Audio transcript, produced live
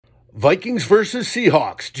Vikings versus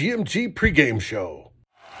Seahawks, GMG pregame show.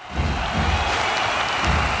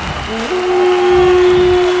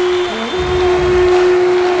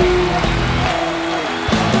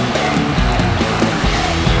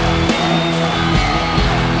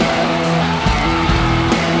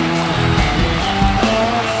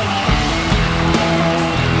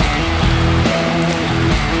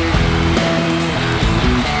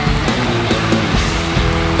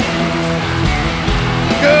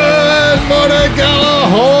 Morning,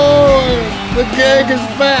 Gallahorn! The gang is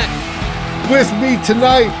back. With me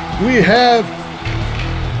tonight, we have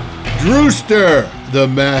Drewster, the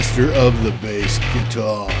master of the bass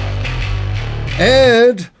guitar.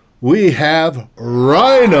 And we have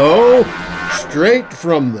Rhino, straight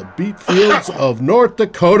from the beat fields of North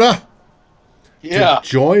Dakota, to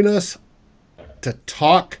join us to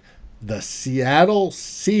talk the Seattle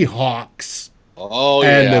Seahawks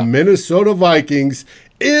and the Minnesota Vikings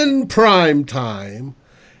in prime time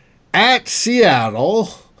at Seattle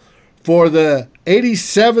for the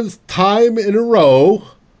 87th time in a row.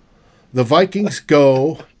 The Vikings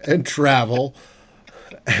go and travel,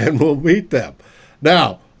 and we'll meet them.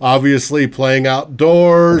 Now, obviously, playing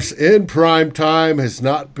outdoors in prime time has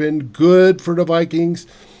not been good for the Vikings.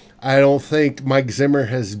 I don't think Mike Zimmer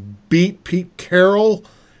has beat Pete Carroll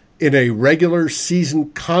in a regular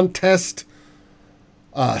season contest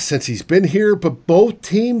since he's been here, but both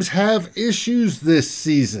teams have issues this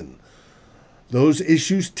season. Those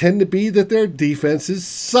issues tend to be that their defenses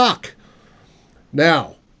suck.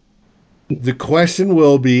 Now, the question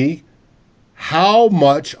will be, how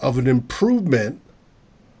much of an improvement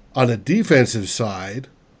on the defensive side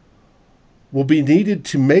will be needed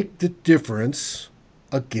to make the difference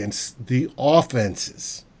against the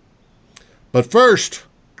offenses? But first,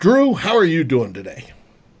 Drew, how are you doing today?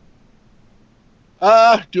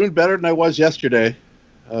 Doing better than I was yesterday.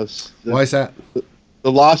 Why is that?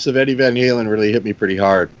 The loss of Eddie Van Halen really hit me pretty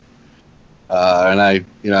hard. And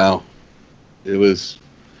it was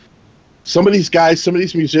some of these guys, some of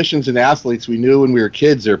these musicians and athletes we knew when we were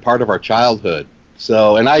kids, they're part of our childhood.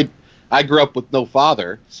 So, and I grew up with no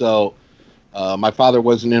father. So, my father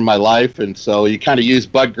wasn't in my life. And so you kind of use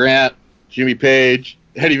Bud Grant, Jimmy Page,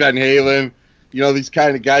 Eddie Van Halen. These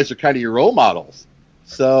kind of guys are kind of your role models.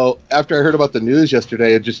 So after I heard about the news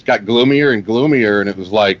yesterday, it just got gloomier and gloomier, and it was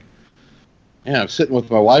like, I'm sitting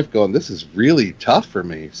with my wife going, this is really tough for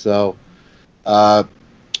me. So a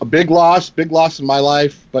big loss in my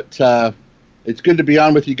life, but it's good to be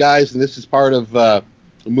on with you guys, and this is part of the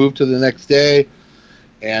move to the next day.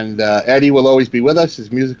 And Eddie will always be with us.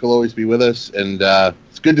 His music will always be with us, and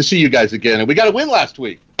it's good to see you guys again. And we got a win last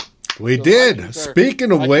week. We did.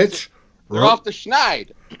 Speaking of which, they're off the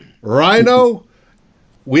schneid. Rhino,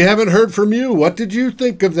 we haven't heard from you. What did you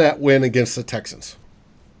think of that win against the Texans?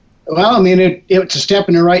 Well, I mean, it's a step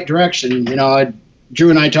in the right direction. Drew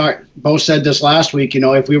and I both said this last week.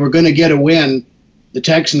 If we were going to get a win, the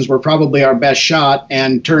Texans were probably our best shot.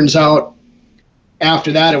 And turns out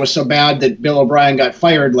after that, it was so bad that Bill O'Brien got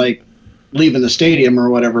fired, like leaving the stadium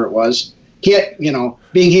or whatever it was. Being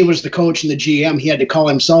he was the coach and the GM, he had to call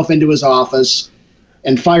himself into his office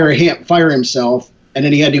and fire himself. And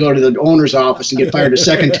then he had to go to the owner's office and get fired a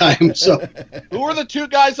second time. So, who were the two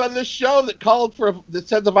guys on this show that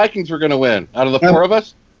said the Vikings were going to win out of the four of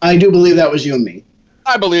us? I do believe that was you and me.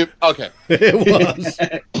 I believe. Okay, it was.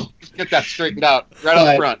 Let's get that straightened out right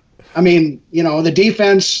up front. I mean, the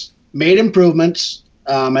defense made improvements.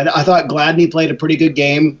 I thought Gladney played a pretty good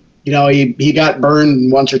game. He got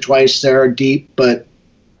burned once or twice there deep, but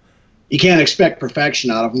you can't expect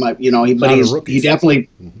perfection out of him. He definitely.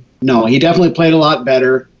 Mm-hmm. No, he definitely played a lot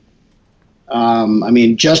better.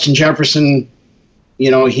 Justin Jefferson,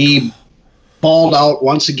 he balled out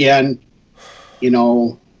once again.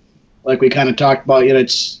 Like we kind of talked about,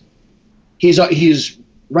 he's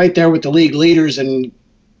right there with the league leaders in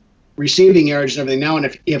receiving yards and everything now.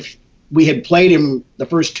 And if we had played him the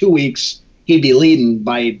first 2 weeks, he'd be leading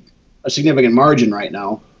by a significant margin right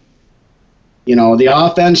now. The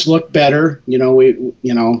offense looked better.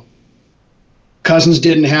 Cousins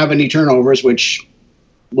didn't have any turnovers, which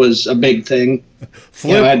was a big thing.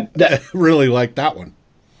 Flip really liked that one.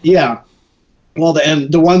 Yeah. Well,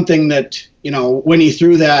 the one thing that, when he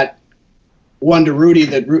threw that one to Rudy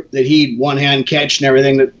that he one-hand catch and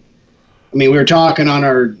everything, we were talking on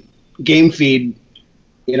our game feed,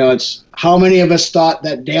 it's how many of us thought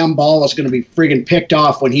that damn ball was going to be friggin' picked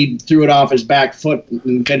off when he threw it off his back foot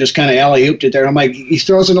and just kind of alley-ooped it there. I'm like, he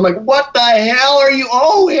throws it, I'm like, what the hell are you?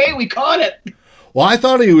 Oh, hey, we caught it. Well, I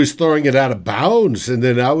thought he was throwing it out of bounds, and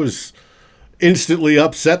then I was instantly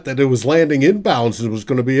upset that it was landing inbounds and was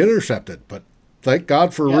going to be intercepted. But Thank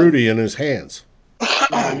God for Rudy and his hands.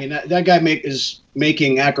 I mean, that guy is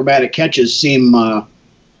making acrobatic catches seem,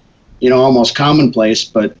 almost commonplace.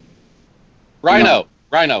 But Rhino.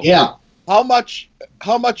 Yeah. How much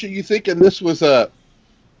are you thinking this was a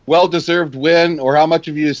well-deserved win, or how much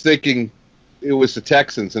of you is thinking it was the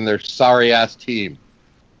Texans and their sorry-ass team?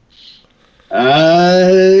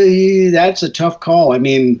 That's a tough call. I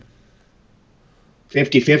mean,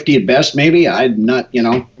 50-50 at best, maybe. I'm not,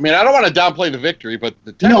 I mean, I don't want to downplay the victory, but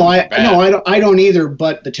the Texans I don't either.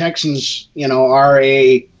 But the Texans, are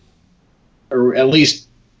or at least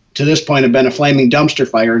to this point, have been a flaming dumpster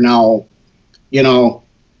fire. Now,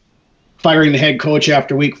 firing the head coach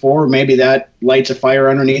after week 4, maybe that lights a fire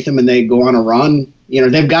underneath them and they go on a run.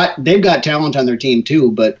 They've got talent on their team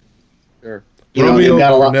too, but sure. Romeo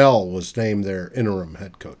Cornell was named their interim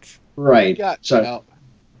head coach. Right. You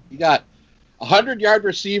got a 100-yard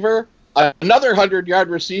receiver, another 100-yard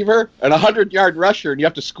receiver, and a 100-yard rusher, and you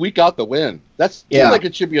have to squeak out the win. Seems like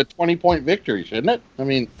it should be a 20-point victory, shouldn't it? I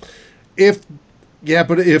mean,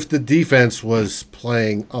 but if the defense was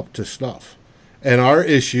playing up to snuff, and our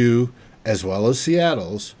issue, as well as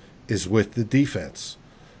Seattle's, is with the defense.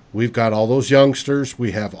 We've got all those youngsters.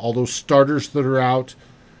 We have all those starters that are out,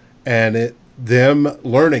 and them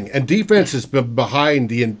learning. And defense has been behind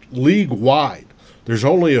the league-wide. There's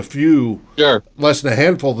only a few, less than a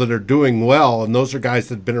handful, that are doing well, and those are guys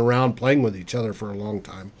that have been around playing with each other for a long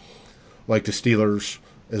time, like the Steelers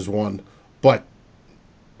is one. But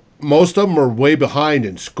most of them are way behind,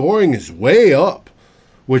 and scoring is way up,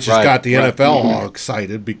 which has got the NFL all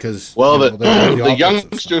excited because the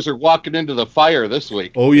youngsters are walking into the fire this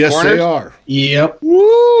week. Oh, yes, they are. Yep.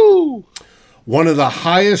 Woo! One of the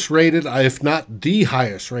highest rated, if not the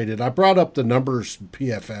highest rated. I brought up the numbers in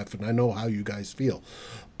PFF, and I know how you guys feel.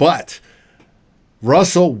 But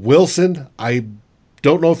Russell Wilson, I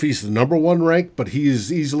don't know if he's the number 1 ranked, but he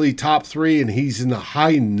is easily top 3, and he's in the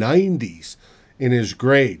high 90s in his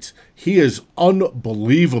grades. He is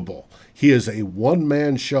unbelievable. He is a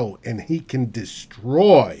one-man show, and he can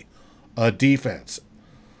destroy a defense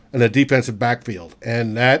and a defensive backfield.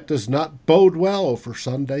 And that does not bode well for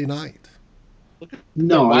Sunday night. Look at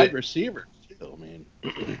the wide receivers, too, man.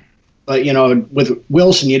 But, with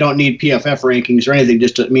Wilson, you don't need PFF rankings or anything.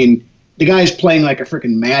 The guy's playing like a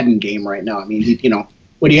freaking Madden game right now. I mean,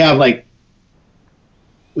 what do you have,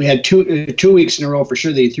 we had 2 weeks in a row for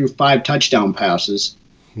sure that he threw 5 touchdown passes.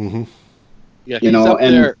 Mm-hmm. Yeah,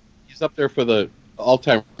 he's up there for the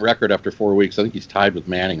all-time record after 4 weeks. I think he's tied with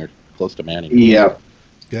Manning or close to Manning. Yeah.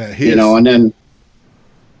 Yeah, and then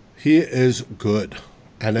he is good.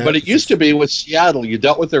 But it used to be with Seattle, you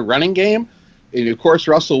dealt with their running game, and of course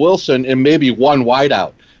Russell Wilson and maybe one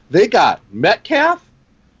wideout. They got Metcalf,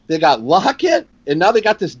 they got Lockett, and now they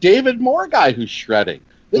got this David Moore guy who's shredding.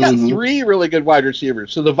 They got 3 really good wide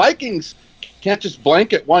receivers. So the Vikings can't just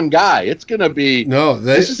blanket one guy. It's going to be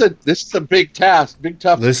this is a big task, big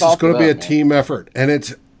tough. This is going to be a team effort, and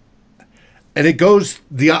it goes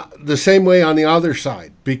the same way on the other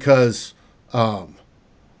side because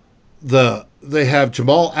they have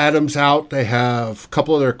Jamal Adams out, they have a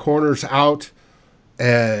couple of their corners out,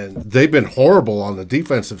 and they've been horrible on the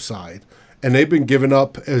defensive side, and they've been giving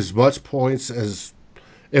up as much points as,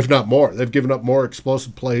 if not more. They've given up more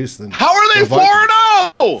explosive plays than. How are they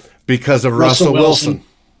 4-0? Because of Russell Wilson.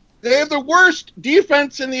 They have the worst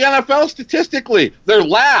defense in the NFL statistically. They're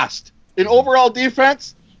last in overall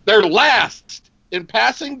defense. They're last in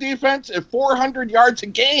passing defense at 400 yards a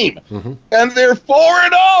game. Mm-hmm. And they're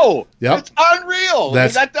 4-0. Yep. It's unreal.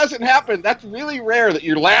 That doesn't happen. That's really rare that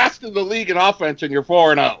you're last in the league in offense and you're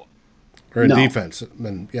 4-0. Or in defense.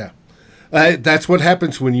 And that's what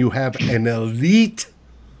happens when you have an elite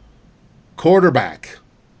quarterback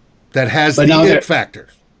that has the it factor.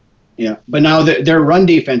 Yeah, but now their run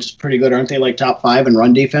defense is pretty good, aren't they? Like top 5 in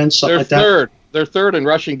run defense, something like that? They're third in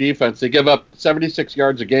rushing defense. They give up 76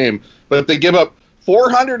 yards a game, but they give up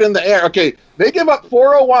 400 in the air. Okay, they give up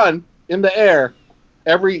 401 in the air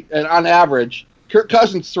on average. Kirk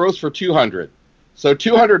Cousins throws for 200. So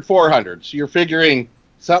 200, 400. So you're figuring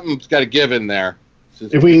something's got to give in there.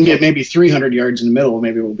 If we can get maybe 300 yards in the middle,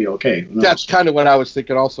 maybe we'll be okay. That's kind of what I was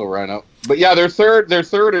thinking also, Rhino. But yeah, they're third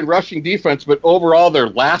in rushing defense, but overall they're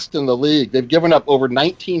last in the league. They've given up over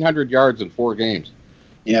 1,900 yards in 4 games.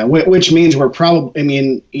 Yeah, which means we're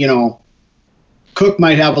probably, Cook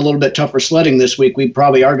might have a little bit tougher sledding this week. We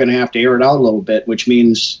probably are going to have to air it out a little bit, which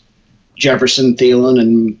means Jefferson, Thielen,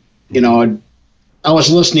 and, I was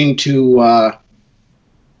listening to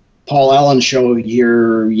Paul Allen's show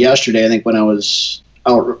here yesterday, I think, when I was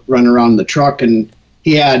out running around the truck, and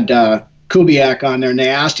he had Kubiak on there, and they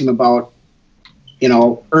asked him about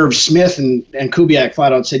Irv Smith and Kubiak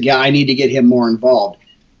flat out said, yeah, I need to get him more involved.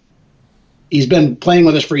 He's been playing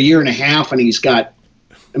with us for a year and a half, and he's a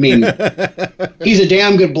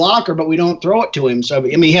damn good blocker, but we don't throw it to him. So,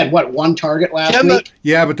 he had, one target last week?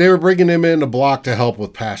 Yeah, but they were bringing him in to block to help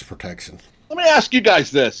with pass protection. Let me ask you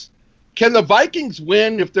guys this. Can the Vikings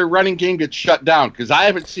win if their running game gets shut down? Because I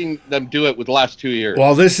haven't seen them do it with the last 2 years.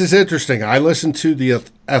 Well, this is interesting. I listened to the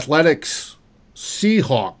Athletics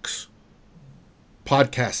Seahawks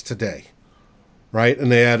podcast today, right?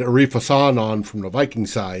 And they had Arif Hassan on from the Viking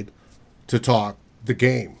side to talk the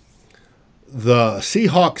game. The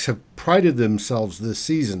Seahawks have prided themselves this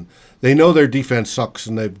season. They know their defense sucks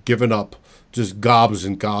and they've given up just gobs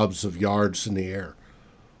and gobs of yards in the air.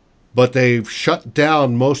 But they've shut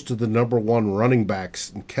down most of the number one running backs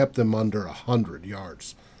and kept them under 100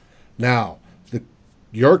 yards. Now,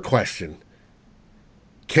 your question,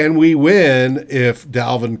 can we win if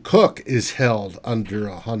Dalvin Cook is held under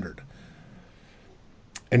 100?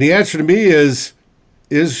 And the answer to me is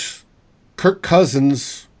Kirk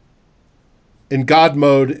Cousins in God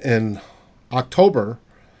mode in October,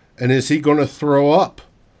 and is he going to throw up,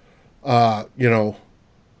 50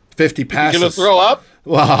 passes? Going to throw up?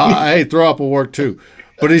 Well, hey, throw up will work too.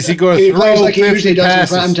 But is he going to He throw plays like he 50 usually does in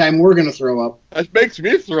passes? prime time. We're going to throw up. That makes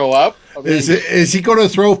me throw up. Is he going to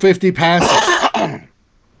throw 50 passes?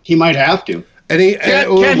 He might have to. And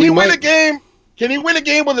Can he win a game? Can he win a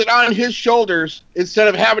game with it on his shoulders instead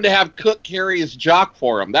of having to have Cook carry his jock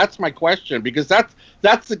for him? That's my question, because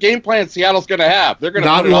that's the game plan Seattle's going to have. They're going to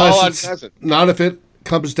put it all on Cousins. Not if it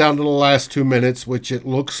comes down to the last 2 minutes, which it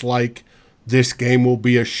looks like this game will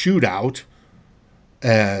be a shootout.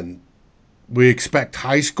 And we expect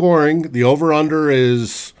high scoring. The over-under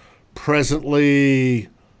is presently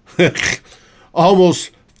almost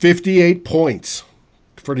 58 points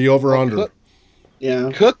for the over-under.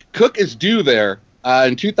 Yeah. Cook is due there.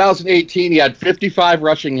 In 2018, he had 55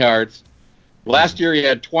 rushing yards. Last year, he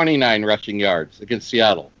had 29 rushing yards against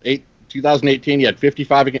Seattle. 2018, he had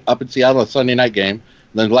 55 up in Seattle, a Sunday night game.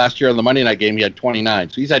 And then last year on the Monday night game, he had 29.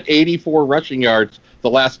 So he's had 84 rushing yards the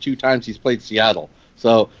last 2 times he's played Seattle.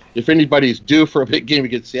 So if anybody's due for a big game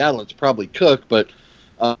against Seattle, it's probably Cook. But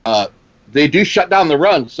they do shut down the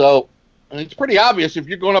run. So it's pretty obvious if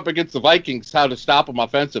you're going up against the Vikings how to stop them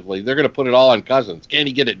offensively. They're going to put it all on Cousins. Can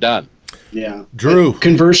he get it done? Yeah. Drew.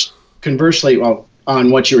 Conversely,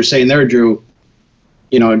 on what you were saying there, Drew,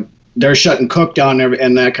 they're shutting Cook down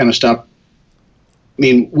and that kind of stuff. I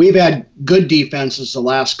mean, we've had good defenses the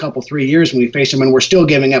last 3 years when we face them, and we're still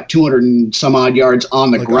giving up 200 and some odd yards on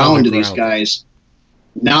the ground to these guys.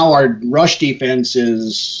 Now our rush defense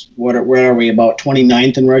is, where are we, about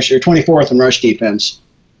 29th in rush, or 24th in rush defense.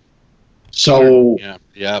 So,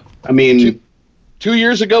 yeah. I mean, 2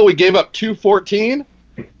 years ago we gave up 214,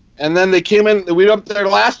 and then they came in. We were up there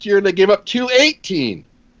last year and they gave up 218.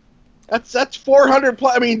 That's 400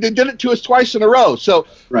 plus. I mean, they did it to us twice in a row. So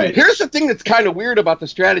Here's the thing that's kind of weird about the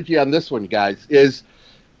strategy on this one, guys, is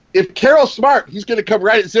if Carroll's smart, he's going to come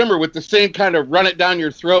right at Zimmer with the same kind of run it down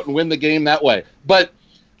your throat and win the game that way. But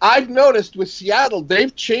I've noticed with Seattle,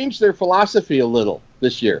 they've changed their philosophy a little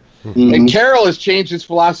this year. Mm-hmm. And Carroll has changed his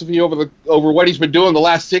philosophy over what he's been doing the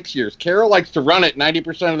last 6 years. Carroll likes to run it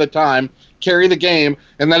 90% of the time, carry the game,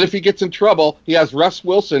 and then if he gets in trouble, he has Russ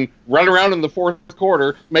Wilson run around in the fourth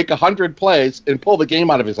quarter, make 100 plays, and pull the game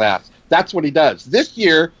out of his ass. That's what he does. This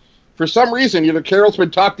year, for some reason, either Carroll's been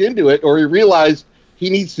talked into it or he realized he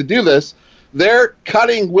needs to do this. They're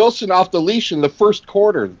cutting Wilson off the leash in the first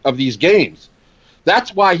quarter of these games.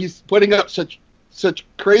 That's why he's putting up such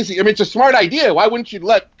crazy. I mean, it's a smart idea. Why wouldn't you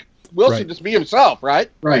let Wilson just be himself,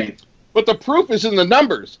 right? Right. But the proof is in the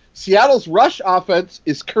numbers. Seattle's rush offense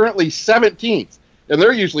is currently 17th, and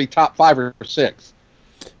they're usually top 5 or 6.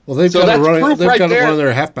 Well, they've got one of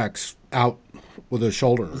their halfbacks out with a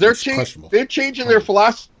shoulder. They're changing their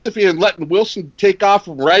philosophy and letting Wilson take off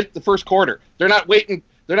right the first quarter. They're not waiting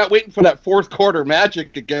for that fourth quarter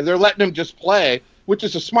magic again. They're letting him just play, which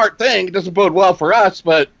is a smart thing. It doesn't bode well for us,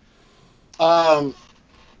 but the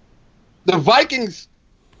Vikings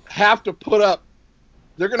have to put up.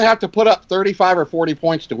 They're going to have to put up 35 or 40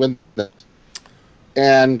 points to win this.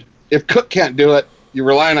 And if Cook can't do it, you're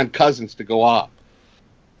relying on Cousins to go off.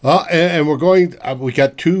 And we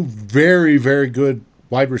got 2 very, very good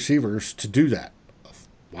wide receivers to do that.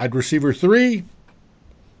 Wide receiver 3,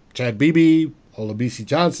 Chad Beebe, Olabisi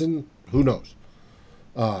Johnson, who knows?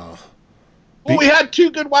 We had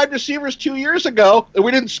 2 good wide receivers 2 years ago, and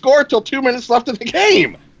we didn't score until 2 minutes left in the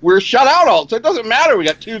game. We're shut out all, so it doesn't matter. We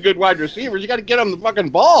got 2 good wide receivers. You got to get them the fucking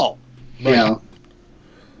ball. Yeah.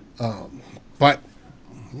 But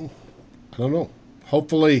I don't know.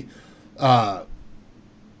 Hopefully,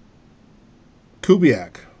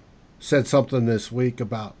 Kubiak said something this week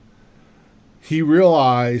about he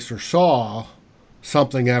realized or saw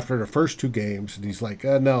something after the first 2 games, and he's like,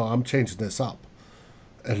 no, I'm changing this up.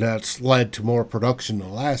 And that's led to more production in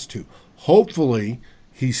the last 2. Hopefully,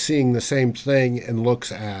 he's seeing the same thing and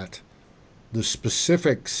looks at the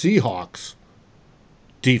specific Seahawks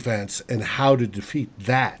defense and how to defeat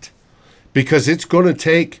that. Because it's going to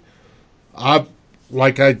take,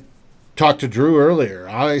 like I talked to Drew earlier,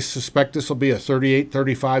 I suspect this will be a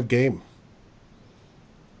 38-35 game.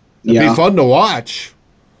 It'll be fun to watch,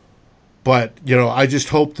 but, I just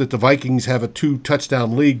hope that the Vikings have a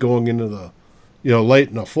 2-touchdown lead going into the, late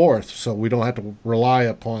in the 4th, so we don't have to rely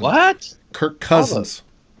upon Kirk Cousins.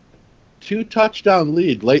 2-touchdown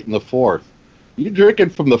lead late in the 4th. You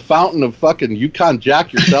drinking from the fountain of fucking Yukon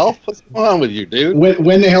Jack yourself? What's going on with you, dude?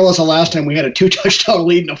 When the hell was the last time we had a 2-touchdown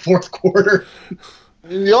lead in the 4th quarter?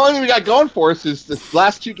 The only thing we got going for us is the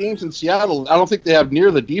last 2 games in Seattle. I don't think they have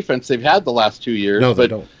near the defense they've had the last 2 years. No, they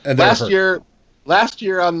don't. And last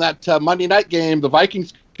year on that Monday night game, the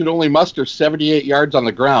Vikings could only muster 78 yards on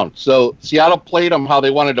the ground. So Seattle played them how they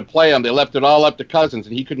wanted to play them. They left it all up to Cousins,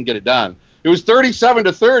 and he couldn't get it done. It was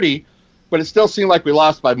 37-30, but it still seemed like we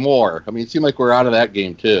lost by more. I mean, it seemed like we were out of that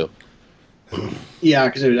game too. Yeah,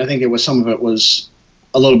 because I think some of it was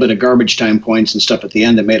a little bit of garbage time points and stuff at the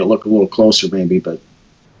end that made it look a little closer, maybe. But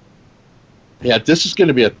yeah, this is going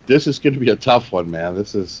to be a tough one, man.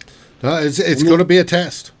 It's going to be a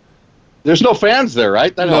test. There's no fans there,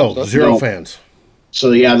 right? No, zero fans.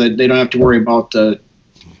 So yeah, they don't have to worry about the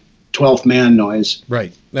 12th man noise.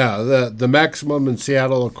 Right. Now, the maximum in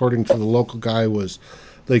Seattle, according to the local guy, was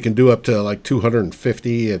they can do up to like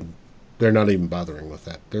 250, and they're not even bothering with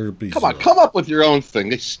that. Come up with your own thing.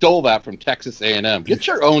 They stole that from Texas A&M. Get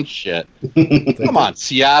your own shit. Come on,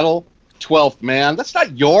 Seattle, 12th man. That's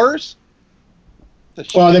not yours.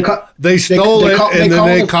 Well, they stole it, and then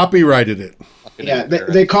they copyrighted it. Yeah,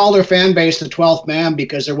 they call their fan base the 12th man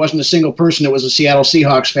because there wasn't a single person that was a Seattle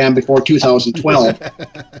Seahawks fan before 2012.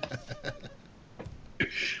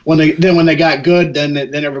 When they got good, then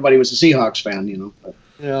everybody was a Seahawks fan, But,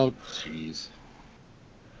 jeez.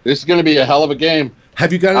 This is going to be a hell of a game.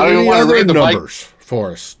 Have you got any other numbers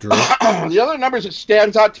for us, Drew? The other numbers that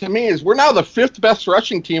stands out to me is we're now the 5th best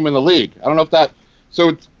rushing team in the league. I don't know if that... So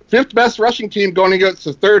it's 5th best rushing team going against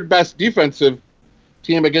the 3rd best defensive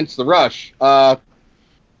team against the rush.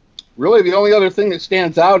 Really, the only other thing that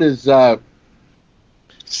stands out is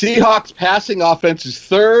Seahawks passing offense is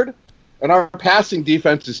 3rd, and our passing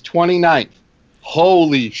defense is 29th.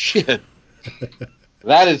 Holy shit.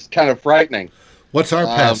 That is kind of frightening. What's our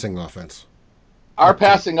passing offense? Our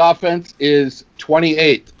passing offense is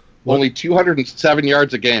 28th, only 207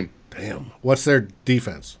 yards a game. Damn. What's their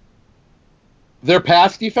defense? Their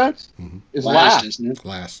pass defense is last. Isn't it?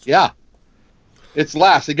 Last. Yeah. It's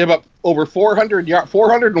last. They give up over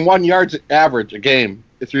 401 yards average a game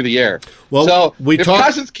through the air. Well, so if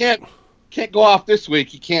Cousins can't go off this week,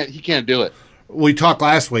 he can't do it. We talked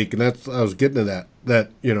last week, and I was getting to that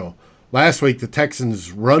last week the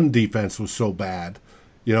Texans' run defense was so bad.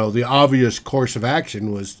 The obvious course of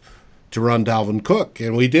action was to run Dalvin Cook,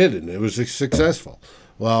 and we did, and it was successful.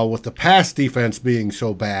 Well, with the pass defense being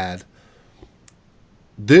so bad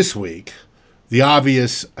this week, the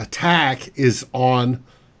obvious attack is on,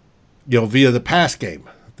 via the pass game.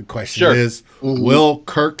 The question is, will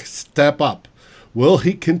Kirk step up? Will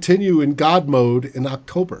he continue in God mode in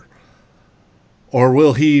October? Or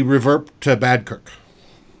will he revert to bad Kirk?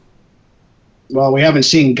 Well, we haven't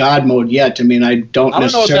seen God mode yet. I mean, I don't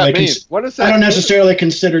know what that means. What does that I don't mean? necessarily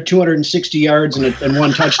consider 260 yards and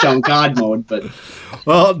 1 touchdown God mode, but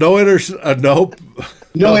no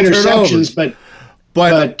interceptions, but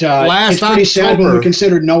last it's pretty sad when we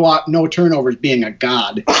considered no turnovers being a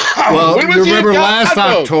god. Well, you remember last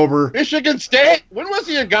October, Michigan State. When was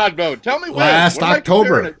he in God mode? Tell me when. Last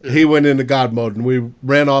October, he went into God mode, and we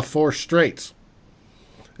ran off 4 straights,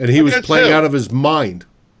 and he was playing out of his mind.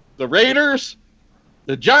 The Raiders,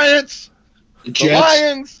 the Giants, The the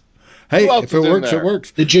Lions. Hey, if it works, it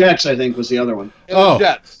works. The Jets, I think, was the other one. The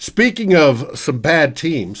Jets. Speaking of some bad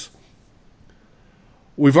teams,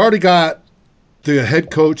 we've already got the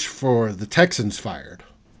head coach for the Texans fired.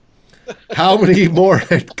 How many more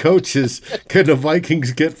head coaches can the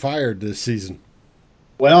Vikings get fired this season?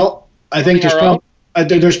 Well, I think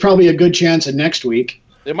there's probably a good chance of next week.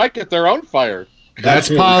 They might get their own fired. That's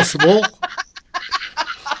possible.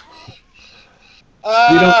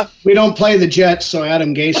 We don't play the Jets, so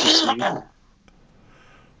Adam Gase is safe.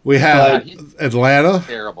 We have Atlanta.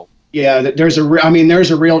 Terrible. Yeah, there's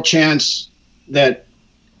a real chance that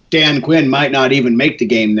Dan Quinn might not even make the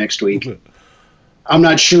game next week. I'm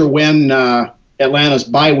not sure when Atlanta's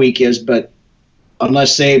bye week is, but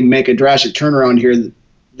unless they make a drastic turnaround here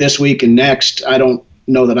this week and next, I don't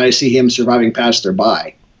know that I see him surviving past their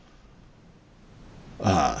bye.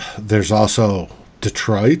 There's also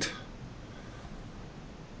Detroit,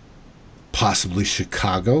 possibly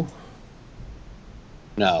Chicago.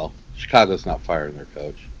 No, Chicago's not firing their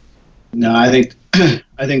coach. No, I think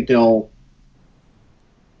they'll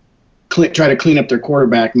try to clean up their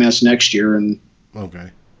quarterback mess next year. And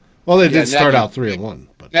Okay. Well, they did start out 3-1,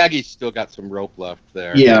 but Nagy's still got some rope left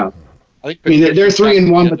there. yeah, I think I mean they're Patricia's got to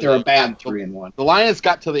 3-1, the but they're a end of bad 3-1. The Lions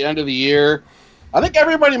got to the end of the year. I think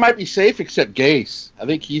everybody might be safe except Gase. I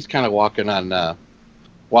think he's kind of walking on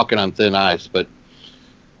thin ice. But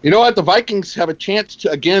you know what? The Vikings have a chance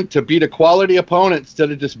to beat a quality opponent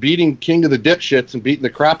instead of just beating king of the dipshits and beating the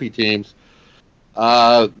crappy teams.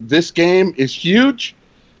 This game is huge.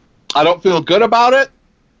 I don't feel good about it,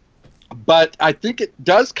 but I think it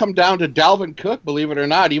does come down to Dalvin Cook, believe it or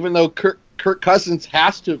not, even though Kirk Cousins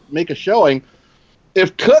has to make a showing.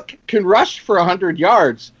 If Cook can rush for 100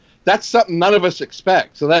 yards, that's something none of us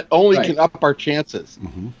expect. So that only can up our chances.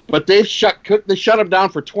 Mm-hmm. But they shut him down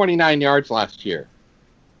for 29 yards last year.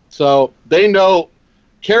 So they know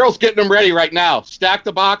Carroll's getting them ready right now. Stack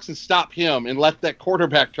the box and stop him and let that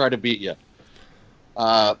quarterback try to beat you.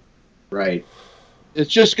 Right. It's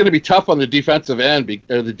just going to be tough on the defensive end,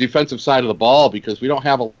 or the defensive side of the ball, because we don't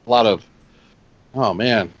have a lot of. Oh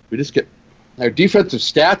man, we just get our defensive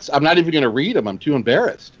stats. I'm not even going to read them. I'm too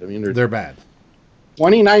embarrassed. I mean, they're bad.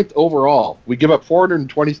 29th overall. We give up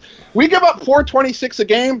 420. We give up 426 a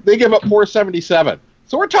game. They give up 477.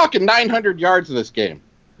 So we're talking 900 yards in this game.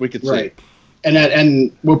 We could see. Right.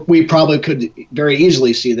 And we probably could very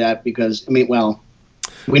easily see that because we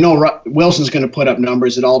know Wilson's going to put up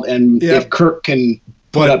numbers at all, and if Kirk can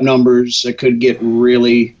put up numbers, it could get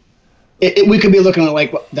really. We could be looking at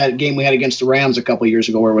like that game we had against the Rams a couple of years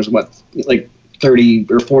ago, where it was like 30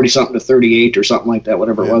 or 40 something to 38 or something like that,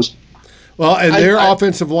 whatever it was. Well, and their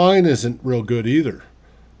offensive line isn't real good either,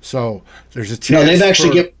 so there's a chance. No,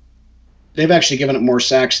 they've actually given up more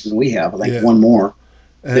sacks than we have. I think one more.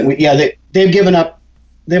 They've given up.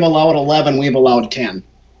 They've allowed 11. We've allowed 10.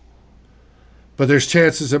 But there's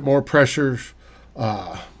chances at more pressures.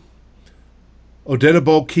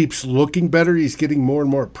 Odenigbo keeps looking better. He's getting more and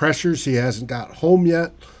more pressures. He hasn't got home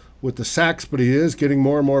yet with the sacks, but he is getting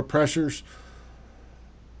more and more pressures.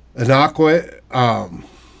 Ngakoue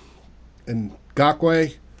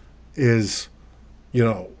is,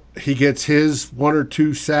 he gets his 1 or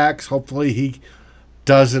 2 sacks. Hopefully he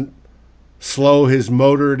doesn't slow his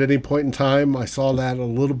motor at any point in time. I saw that a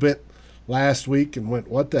little bit last week and went,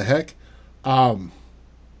 what the heck? And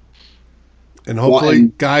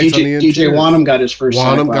hopefully guys on the interior. DJ Wonnum got his first sack.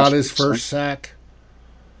 Wonnum got his first sack.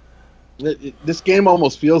 This game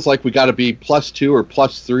almost feels like we got to be +2 or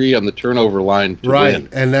 +3 on the turnover line to win.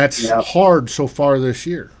 And that's hard so far this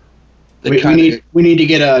year. We need to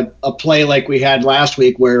get a play like we had last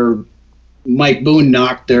week where Mike Boone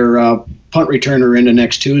knocked their punt returner into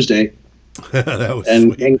next Tuesday. That was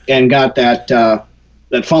sweet. And got that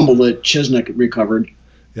fumble that Chisnick recovered.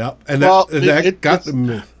 Yeah, and that got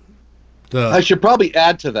them. I should probably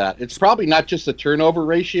add to that. It's probably not just the turnover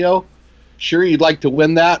ratio. Sure, you'd like to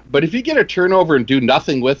win that, but if you get a turnover and do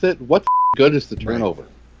nothing with it, what good is the turnover?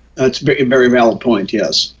 That's a very, very valid point.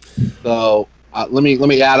 Yes. So let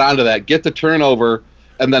me add on to that. Get the turnover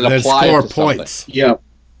and then apply score it to points. Something. Yeah.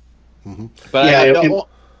 Mm-hmm. But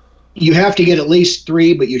you have to get at least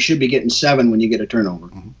 3, but you should be getting 7 when you get a turnover.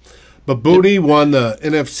 Mm-hmm. But Booney won the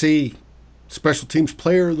NFC Special Teams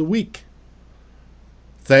Player of the Week.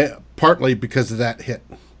 Partly because of that hit.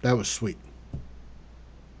 That was sweet.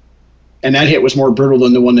 And that hit was more brutal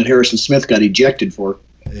than the one that Harrison Smith got ejected for.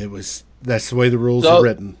 That's the way the rules are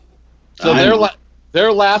written. So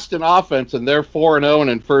they're last in offense, and they're 4-0 and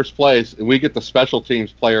in first place, and we get the Special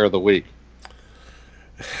Teams Player of the Week.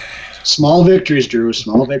 Small victories, Drew.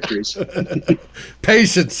 Small victories.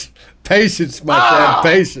 Patience, my friend.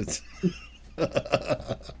 Patience.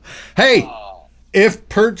 Hey, if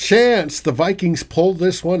perchance the Vikings pull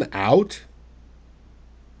this one out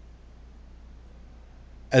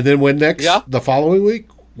and then win the following week,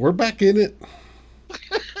 we're back in it.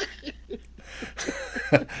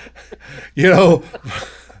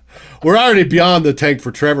 We're already beyond the tank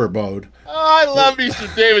for Trevor mode. Oh, I love me some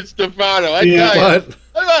David Stefano.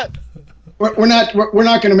 We're not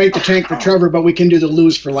going to make the tank for Trevor, but we can do the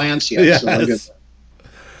lose for Lance yet. Yes. So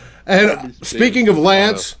and speaking of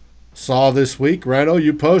Lance, saw this week, Rhino,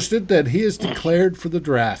 you posted that he is declared for the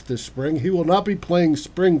draft this spring. He will not be playing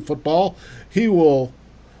spring football. He will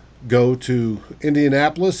go to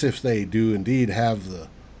Indianapolis if they do indeed have the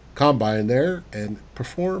combine there and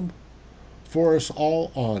perform for us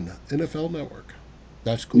all on NFL Network.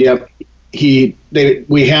 That's cool. Yep.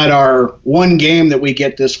 We had our one game that we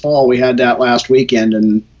get this fall. We had that last weekend,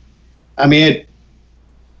 and I mean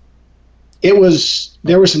there was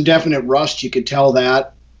some definite rust. You could tell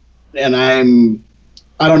that, and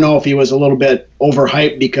I don't know if he was a little bit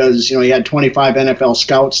overhyped because he had 25 NFL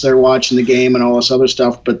scouts there watching the game and all this other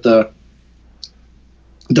stuff. But the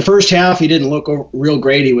first half he didn't look real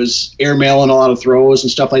great. He was airmailing a lot of throws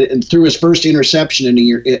and stuff like that, and threw his first interception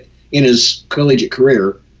in his collegiate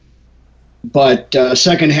career. But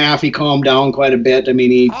second half, he calmed down quite a bit. I mean,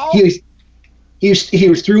 he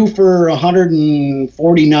was threw for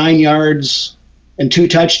 149 yards and 2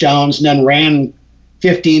 touchdowns, and then ran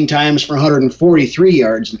 15 times for 143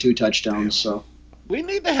 yards and 2 touchdowns. So we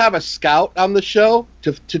need to have a scout on the show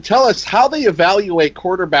to tell us how they evaluate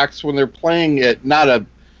quarterbacks when they're playing at not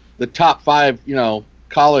the top 5,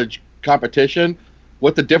 college competition.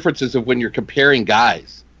 What the difference is of when you're comparing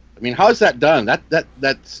guys. I mean, how is that done?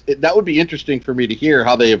 That would be interesting for me to hear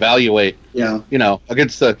how they evaluate. Yeah.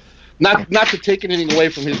 Against the not to take anything away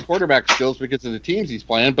from his quarterback skills because of the teams he's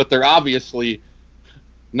playing, but they're obviously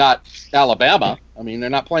not Alabama. I mean,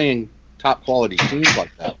 they're not playing top quality teams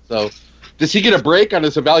like that. So, does he get a break on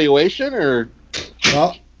his evaluation, or?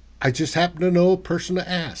 Well, I just happen to know a person to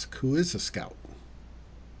ask who is a scout.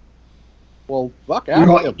 Well, fuck,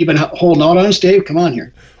 you've been holding out on us, Dave. Come on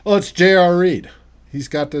here. Well, it's J.R. Reed. He's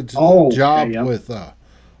got the job with, I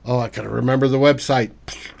gotta remember the website.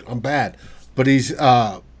 I'm bad. But he's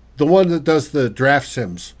the one that does the draft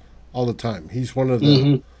sims all the time. He's one of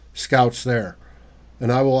the scouts there. And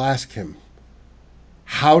I will ask him,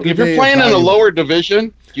 if you're playing in a lower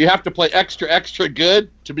division, do you have to play extra good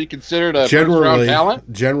to be considered a first-round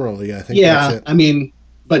talent? Generally, I think that's it. I mean,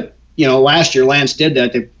 but, last year Lance did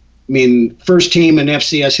that. First team in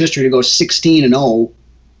FCS history to go 16-0.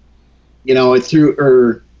 It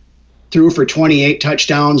threw for 28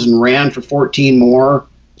 touchdowns and ran for 14 more.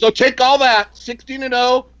 So take all that,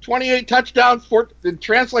 16-0, 28 touchdowns, and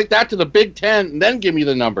translate that to the Big Ten, and then give me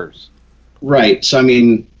the numbers. Right. So,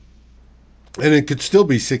 and it could still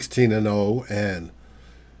be 16-0, and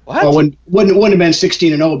what? Well, wouldn't have been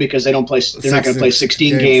 16-0 because they don't play. They're not going to play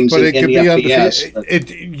 16 games but in the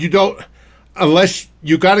FBS. You don't, unless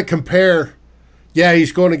you got to compare. Yeah,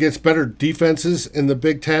 he's going against better defenses in the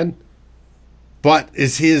Big Ten. But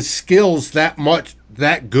is his skills that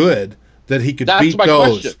good that he could beat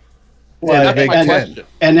those? Question. Well, in the Big Ten?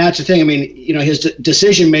 And that's the thing. I mean, his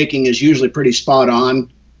decision making is usually pretty spot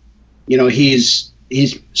on. He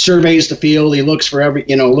surveys the field. He looks for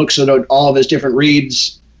looks at all of his different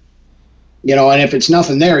reads. And if it's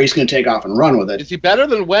nothing there, he's going to take off and run with it. Is he better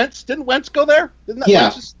than Wentz? Didn't Wentz go there?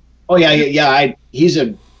 He's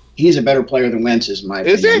a better player than Wentz is in my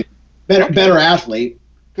opinion. Is he? Better athlete.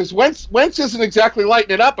 Because Wentz isn't exactly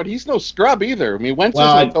lighting it up, but he's no scrub either. I mean, Wentz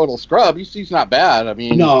isn't a total scrub. He's not bad. I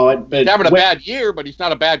mean, but he's having a bad year, but he's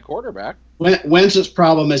not a bad quarterback. Wentz's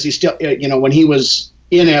problem is he still, when he was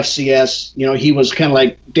in FCS, he was kind of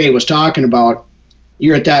like Dave was talking about.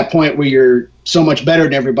 You're at that point where you're so much better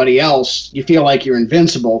than everybody else, you feel like you're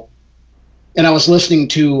invincible. And I was listening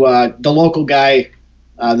to the local guy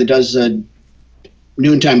that does a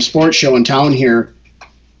noontime sports show in town here.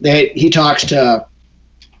 He talks to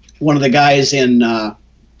one of the guys in a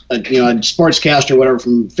sportscaster or whatever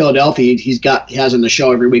from Philadelphia. He has on the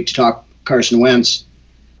show every week to talk Carson Wentz,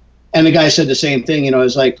 and the guy said the same thing.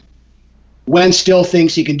 It's like Wentz still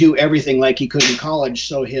thinks he can do everything like he could in college,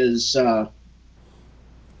 so his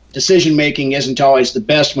decision making isn't always the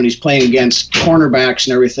best when he's playing against cornerbacks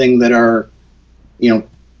and everything that are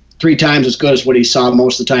 3 times as good as what he saw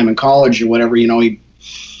most of the time in college or whatever.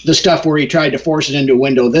 The stuff where he tried to force it into a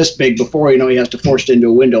window this big before, he has to force it into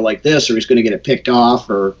a window like this, or he's going to get it picked off.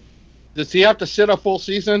 Or does he have to sit a full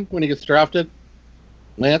season when he gets drafted,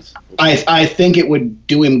 Lance? I think it would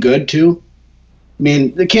do him good too. I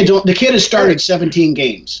mean, the kid has started 17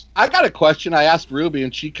 games. I got a question. I asked Ruby,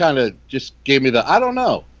 and she kind of just gave me the I don't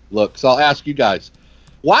know look. So I'll ask you guys: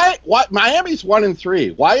 Why Miami's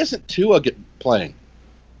 1-3? Why isn't Tua playing?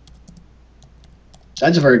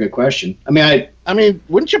 That's a very good question. I mean,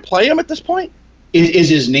 wouldn't you play him at this point? Is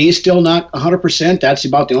his knee still not 100%? That's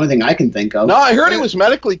about the only thing I can think of. No, I heard he was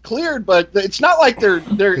medically cleared, but it's not like they're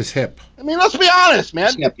his hip. I mean, let's be honest,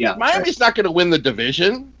 man. Hip, yeah. Miami's not going to win the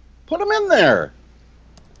division. Put him in there.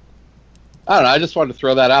 I don't know. I just wanted to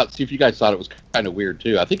throw that out. See if you guys thought it was kind of weird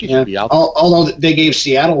too. I think he should be out there. Although they gave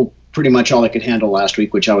Seattle pretty much all they could handle last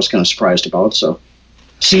week, which I was kind of surprised about. So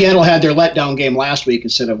Seattle had their letdown game last week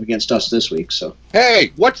instead of against us this week. So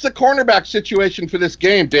hey, what's the cornerback situation for this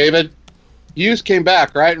game, David? Hughes came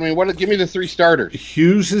back, right? I mean, give me the three starters.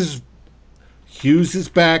 Hughes is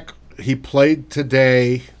back. He played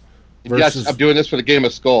today. Yes, I'm doing this for the game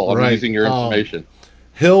of Skull. I'm Right. using your information.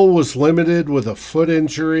 Hill was limited with a foot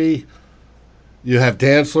injury. You have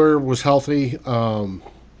Dantzler was healthy,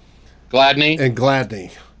 Gladney. and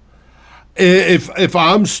Gladney. If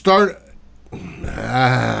I'm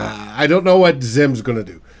I don't know what Zim's going to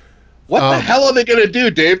do. What the hell are they going to do,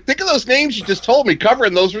 Dave? Think of those names you just told me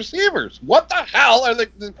covering those receivers. What the hell are the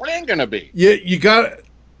plan going to be? You got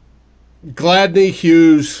Gladney,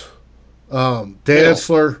 Hughes,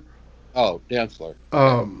 Dantzler. Oh, Dantzler.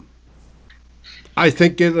 I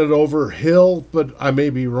think get it over Hill, but I may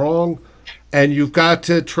be wrong. And you've got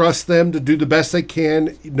to trust them to do the best they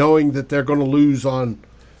can, knowing that they're going to lose on,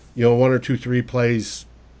 1 or 2, 3 plays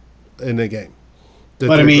in the game.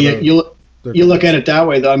 But I mean, you look at it that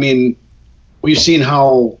way, though. I mean, we've seen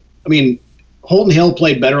how. I mean, Holton Hill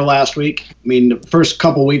played better last week. I mean, the first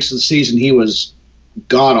couple weeks of the season, he was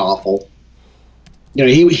god awful.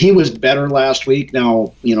 He was better last week.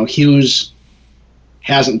 Now, Hughes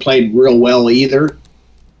hasn't played real well either.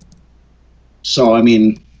 So I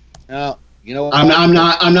mean, I'm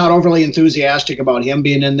not overly enthusiastic about him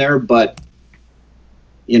being in there, but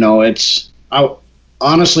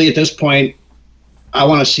honestly at this point, I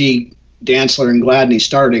want to see Dantzler and Gladney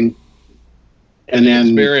starting, and then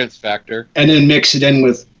experience factor, and then mix it in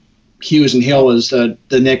with Hughes and Hill as the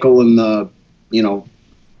nickel and the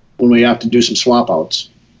when we have to do some swap outs.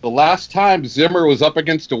 The last time Zimmer was up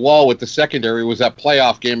against a wall with the secondary was that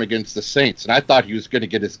playoff game against the Saints, and I thought he was going to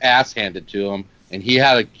get his ass handed to him, and he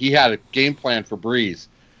had a game plan for Breeze.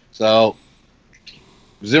 So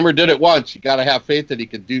Zimmer did it once. You got to have faith that he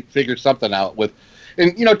could figure something out with.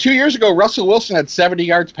 And 2 years ago, Russell Wilson had 70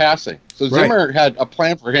 yards passing, so Zimmer had a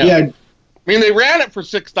plan for him. Yeah. I mean, they ran it for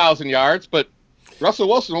 6,000 yards, but Russell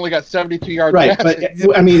Wilson only got 72 yards. Right, passing.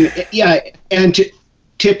 but I mean, yeah, and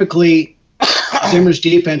typically Zimmer's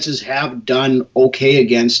defenses have done okay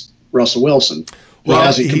against Russell Wilson. He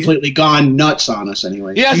hasn't completely gone nuts on us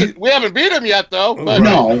anyway. We haven't beat him yet, though. But.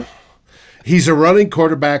 No. He's a running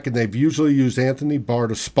quarterback, and they've usually used Anthony Barr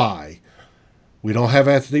to spy. We don't have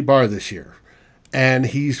Anthony Barr this year. And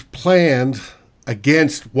he's planned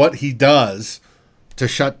against what he does to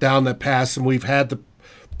shut down that pass, and we've had the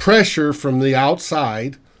pressure from the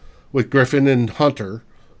outside with Griffin and Hunter,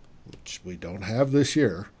 which we don't have this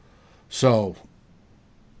year. So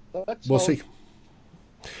we'll see.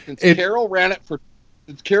 Carroll ran it for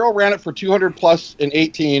 200 plus in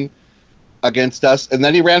 18 against us, and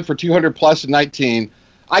then he ran for 200 plus in 19.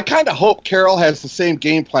 I kind of hope Carroll has the same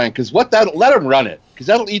game plan, because let him run it, because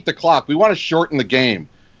that'll eat the clock. We want to shorten the game.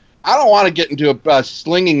 I don't want to get into a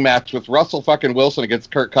slinging match with Russell fucking Wilson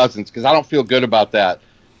against Kirk Cousins, because I don't feel good about that.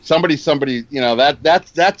 Somebody, that's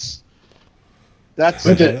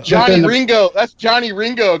Johnny Ringo. That's Johnny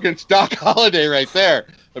Ringo against Doc Holliday right there.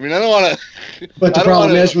 I mean, I don't want to. But the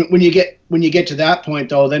problem is when you get to that point,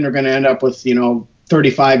 though, then they're going to end up with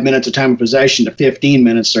 35 minutes of time of possession to 15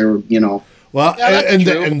 minutes, or Well, yeah,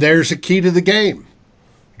 and there's a key to the game,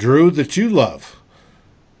 Drew, that you love.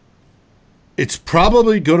 It's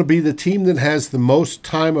probably going to be the team that has the most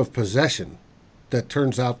time of possession that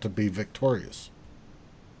turns out to be victorious.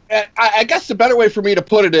 I guess the better way for me to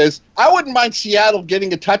put it is, I wouldn't mind Seattle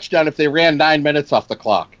getting a touchdown if they ran 9 minutes off the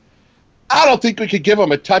clock. I don't think we could give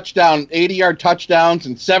them a touchdown, 80-yard touchdowns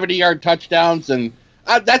and 70-yard touchdowns, and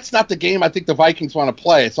that's not the game I think the Vikings want to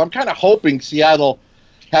play. So I'm kind of hoping Seattle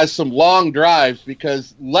has some long drives,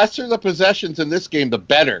 because lesser the possessions in this game, the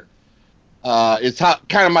better. It's how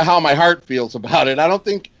my heart feels about it.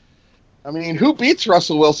 I mean, who beats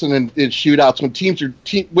Russell Wilson in shootouts when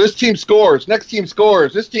this team scores, next team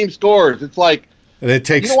scores, this team scores? It's like, and it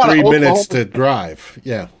takes 3 minutes to drive.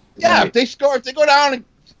 Yeah. Yeah, right. If they go down and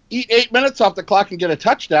eat 8 minutes off the clock and get a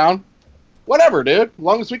touchdown, whatever, dude. As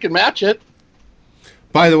long as we can match it.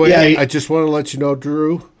 By the way, I just want to let you know,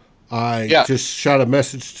 Drew, I just shot a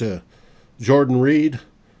message to Jordan Reed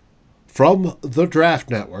from the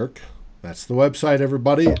Draft Network. That's the website,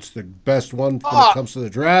 everybody. It's the best one when it comes to the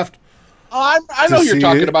draft. I know who you're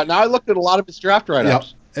talking about now. I looked at a lot of his draft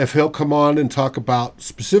write-ups. Yep. If he'll come on and talk about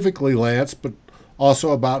specifically Lance, but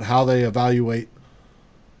also about how they evaluate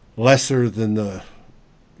lesser than the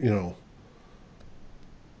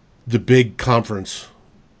big conference.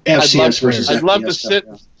 I'd love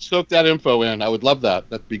to soak that info in. I would love that.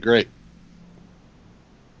 That'd be great.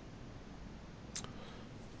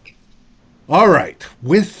 All right.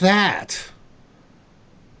 With that,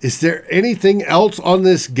 is there anything else on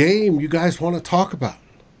this game you guys want to talk about?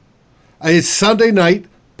 It's Sunday night,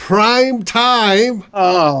 prime time.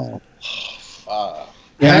 Oh.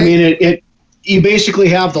 Yeah, I mean, you basically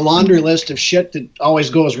have the laundry list of shit that always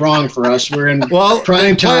goes wrong for us. We're in Well, they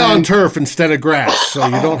prime play time. on turf instead of grass, so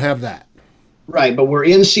you don't have that. Right, but we're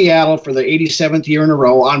in Seattle for the 87th year in a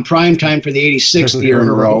row, on prime time for the 86th year in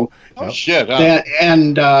a row. Oh, shit.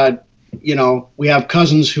 Huh? We have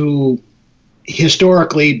Cousins who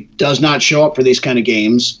historically does not show up for these kind of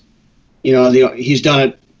games. He's done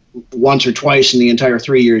it once or twice in the entire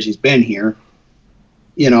 3 years he's been here.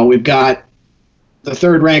 We've got the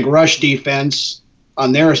third-ranked rush defense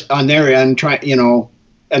on their end,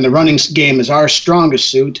 and the running game is our strongest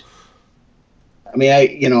suit. I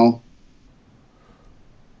mean,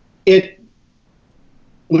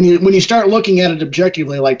 when you start looking at it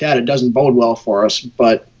objectively like that, it doesn't bode well for us.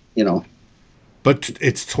 But But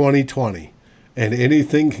it's 2020, and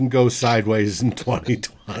anything can go sideways in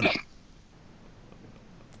 2020.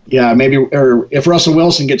 yeah, maybe, or if Russell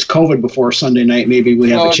Wilson gets COVID before Sunday night, maybe we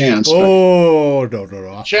have a chance. Oh,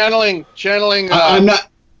 no. Channeling. I'm not.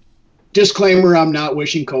 Disclaimer: I'm not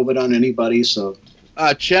wishing COVID on anybody. So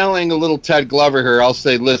Channeling a little Ted Glover here, I'll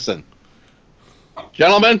say, listen,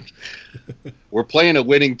 gentlemen, we're playing a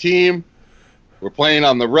winning team. We're playing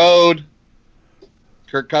on the road.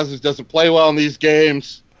 Kirk Cousins doesn't play well in these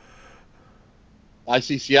games. I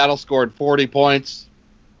see Seattle scored 40 points.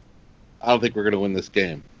 I don't think we're going to win this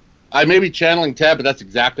game. I may be channeling Ted, but that's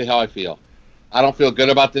exactly how I feel. I don't feel good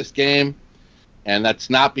about this game, and that's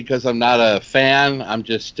not because I'm not a fan. I'm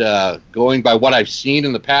just going by what I've seen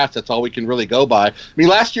in the past. That's all we can really go by. I mean,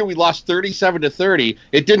 last year we lost 37-30.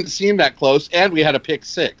 It didn't seem that close, and we had a pick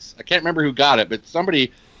six. I can't remember who got it, but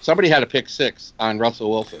somebody had a pick six on Russell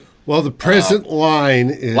Wilson. Well, the present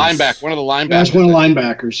line is... One of the linebackers. that's one of the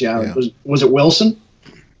linebackers. Yeah. Was it Wilson?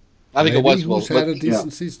 I think it was Wilson. Wilson. Who's had a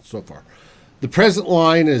decent season so far. The present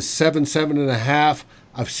line is 7.5.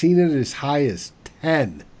 I've seen it as high as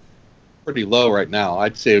 10. Pretty low right now.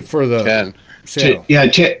 I'd say For the 10. Sale.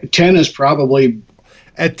 10 is probably...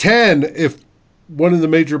 At 10, if one of the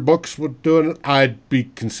major books would do it, I'd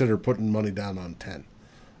consider putting money down on 10.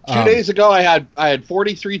 2 days ago, I had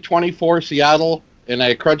 43-24 Seattle, and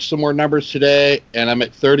I crunched some more numbers today, and I'm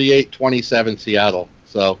at 38-27 Seattle.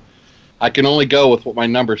 So I can only go with what my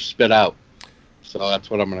numbers spit out. So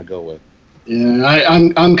that's what I'm going to go with.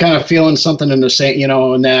 Yeah, I'm kind of feeling something in the same,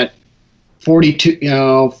 in that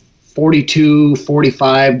 42,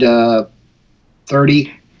 45 to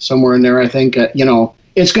 30, somewhere in there. I think,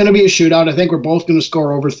 it's going to be a shootout. I think we're both going to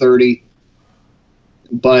score over 30,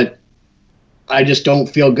 but I just don't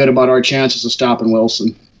feel good about our chances of stopping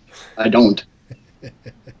Wilson. I don't.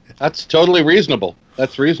 That's totally reasonable.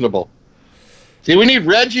 That's reasonable. See, we need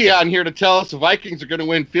Reggie on here to tell us the Vikings are going to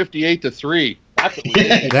win 58-3. That's what we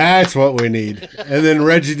need. That's what we need. And then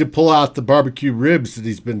Reggie to pull out the barbecue ribs that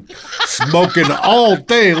he's been smoking all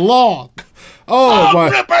day long. Oh, my.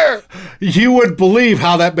 Ripper! You would believe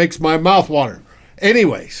how that makes my mouth water.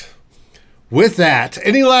 Anyways, with that,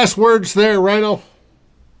 any last words there, Rhino?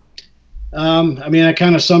 I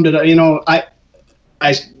kind of summed it up.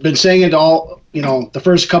 I've been saying it all, the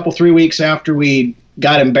first 3 weeks after we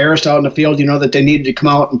got embarrassed out in the field, that they needed to come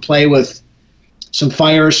out and play with some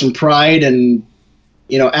fire, some pride, and,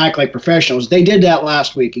 act like professionals. They did that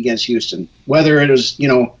last week against Houston. Whether it was,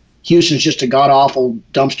 Houston's just a god-awful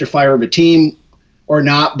dumpster fire of a team or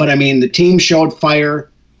not, but, the team showed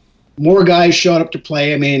fire. More guys showed up to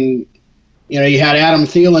play. You had Adam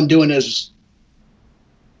Thielen doing his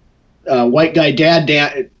white guy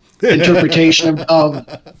dad interpretation of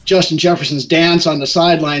Justin Jefferson's dance on the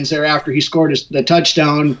sidelines there after he scored the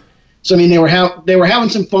touchdown. So they were having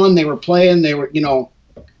some fun. They were playing. They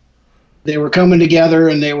were coming together,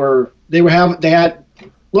 and they looked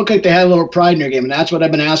like they had a little pride in their game, and that's what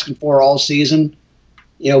I've been asking for all season.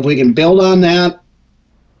 If we can build on that,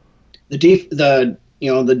 the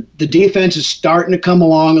defense is starting to come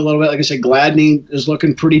along a little bit. Like I said, Gladney is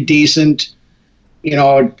looking pretty decent.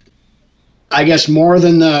 I guess more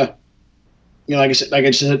than like I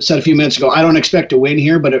said a few minutes ago, I don't expect to win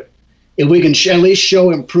here, but if we can at least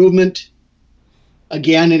show improvement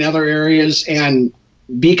again in other areas and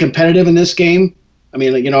be competitive in this game,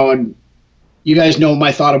 you guys know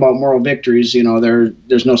my thought about moral victories.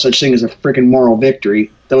 There's no such thing as a freaking moral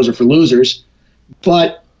victory. Those are for losers.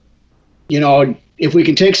 But, if we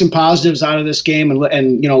can take some positives out of this game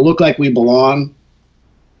and look like we belong,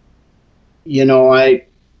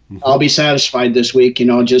 I'll be satisfied this week.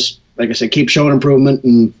 Just like I said, keep showing improvement,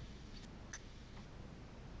 and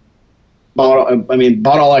about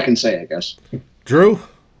all I can say, I guess. Drew?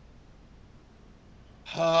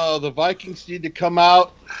 Oh, the Vikings need to come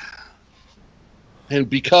out and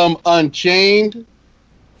become unchained.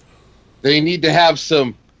 They need to have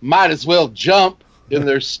some might as well jump in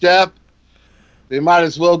their step. they might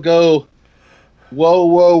as well go, whoa,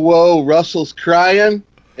 whoa, whoa, Russell's crying,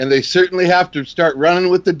 and they certainly have to start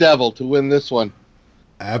running with the devil to win this one.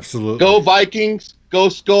 Absolutely. Go Vikings, go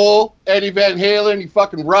Skull, Eddie Van Halen, you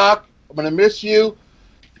fucking rock. I'm going to miss you,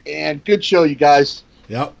 and good show, you guys.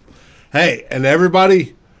 Yep. Hey, and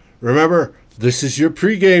everybody, remember, this is your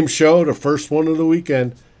pregame show, the first one of the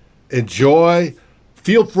weekend. Enjoy.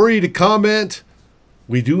 Feel free to comment.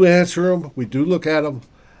 We do answer them. We do look at them.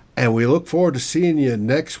 And we look forward to seeing you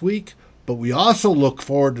next week. But we also look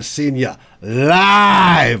forward to seeing you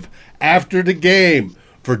live after the game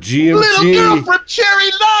for GMG. Little girl from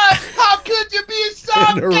Cherry Love, how could you be so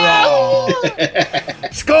good?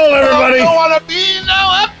 Skull, everybody. I don't want to be no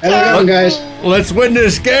Have a good one, guys. Let's win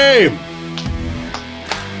this game.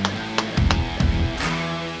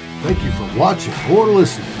 Thank you for watching or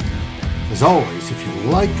listening. As always, if you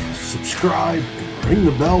like, subscribe, and ring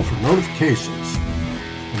the bell for notifications.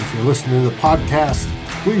 And if you're listening to the podcast,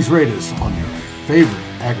 please rate us on your favorite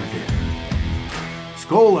aggregator.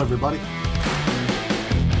 Skol, everybody.